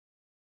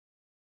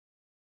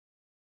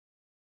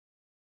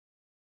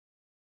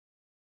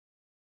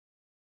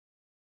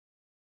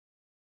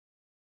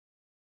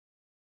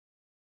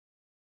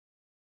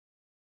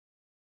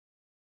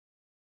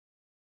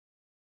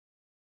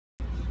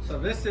So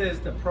this is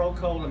the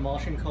Pro-Coat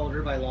Emulsion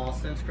Coater by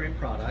Lawson Screen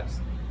Products.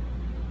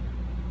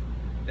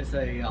 It's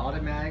a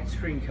automatic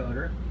screen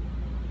coater.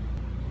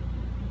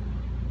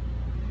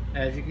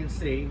 As you can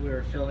see,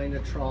 we're filling the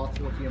troughs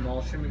with the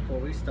emulsion before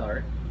we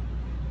start.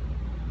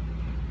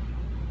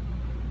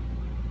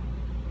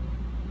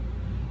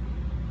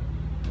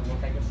 And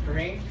we'll take a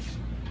screen,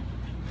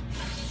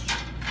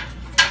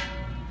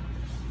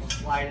 we'll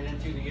slide it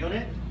into the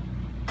unit,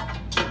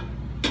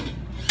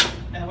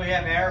 and we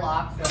have air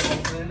locks that will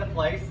hold it into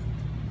place.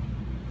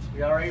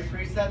 We already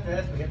preset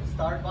this. We hit the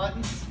start button.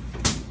 It's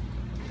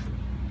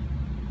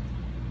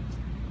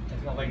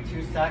gonna wait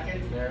 2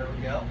 seconds. There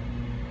we go.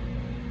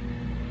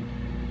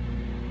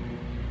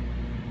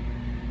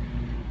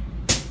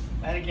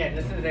 And again,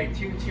 this is a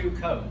 2-2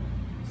 coat,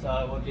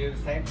 so we'll do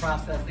the same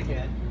process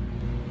again.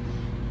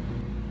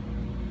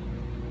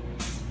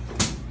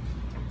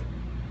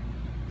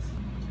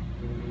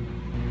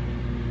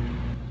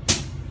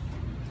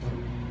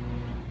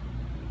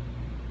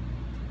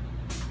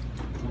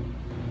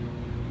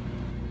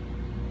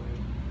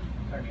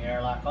 Turn the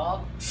airlock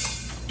off,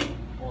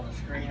 pull the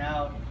screen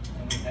out,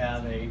 and we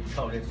have a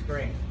coated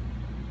screen.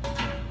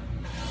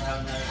 Have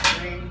another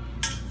screen.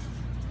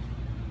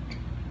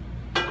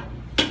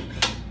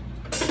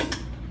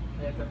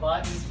 Hit the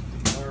button,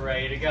 and we're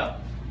ready to go.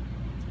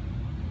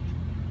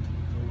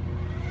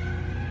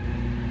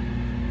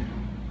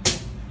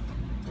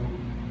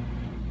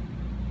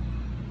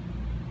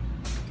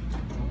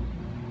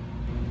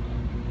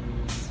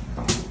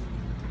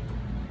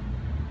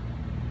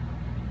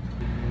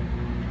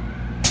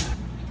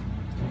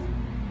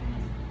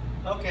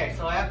 Okay,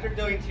 so after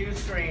doing 2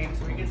 screens,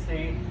 we can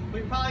see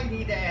we probably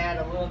need to add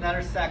a little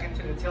another second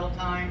to the tilt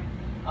time.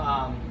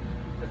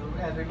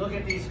 As we look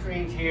at these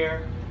screens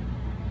here,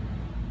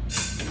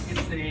 you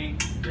can see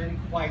we didn't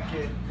quite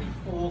get the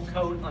full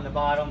coat on the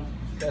bottom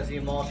because the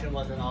emulsion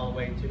wasn't all the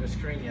way to the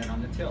screen yet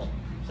on the tilt.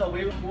 So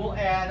we will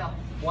add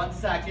 1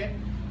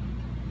 second.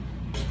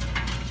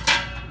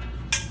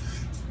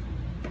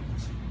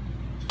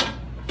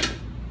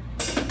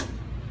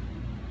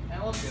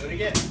 And we'll do it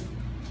again.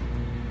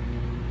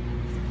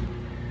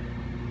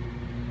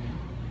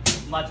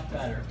 Much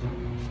better.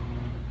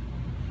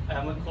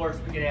 And of course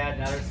we can add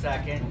another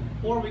second,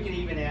 or we can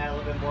even add a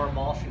little bit more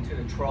emulsion to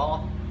the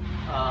trough.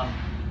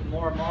 The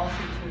more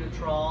emulsion to the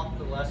trough,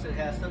 the less it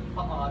has to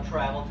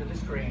travel to the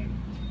screen.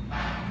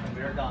 And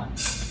we're done.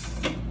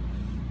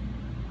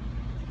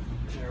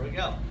 There we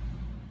go.